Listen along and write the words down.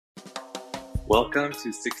Welcome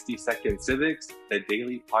to 60 Second Civics, the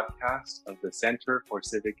daily podcast of the Center for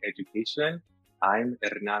Civic Education. I'm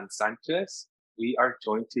Hernan Sanchez. We are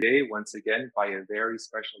joined today once again by a very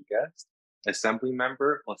special guest,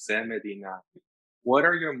 Assemblymember Jose Medina. What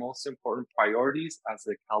are your most important priorities as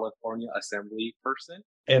a California Assembly person?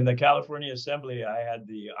 In the California Assembly, I had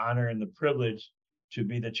the honor and the privilege to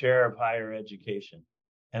be the chair of higher education.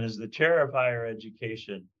 And as the chair of higher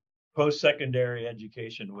education, post-secondary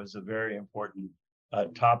education was a very important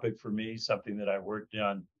topic for me, something that I worked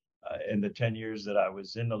on in the 10 years that I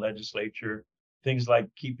was in the legislature. Things like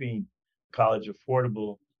keeping college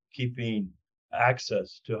affordable, keeping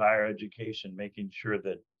access to higher education, making sure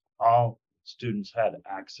that all students had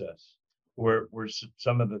access were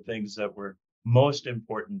some of the things that were most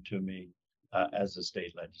important to me as a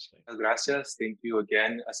state legislator. Gracias. Thank you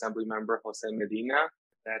again, Assemblymember Jose Medina.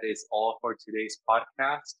 That is all for today's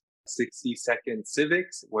podcast, 60 Second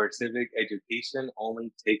Civics, where civic education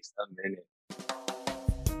only takes a minute.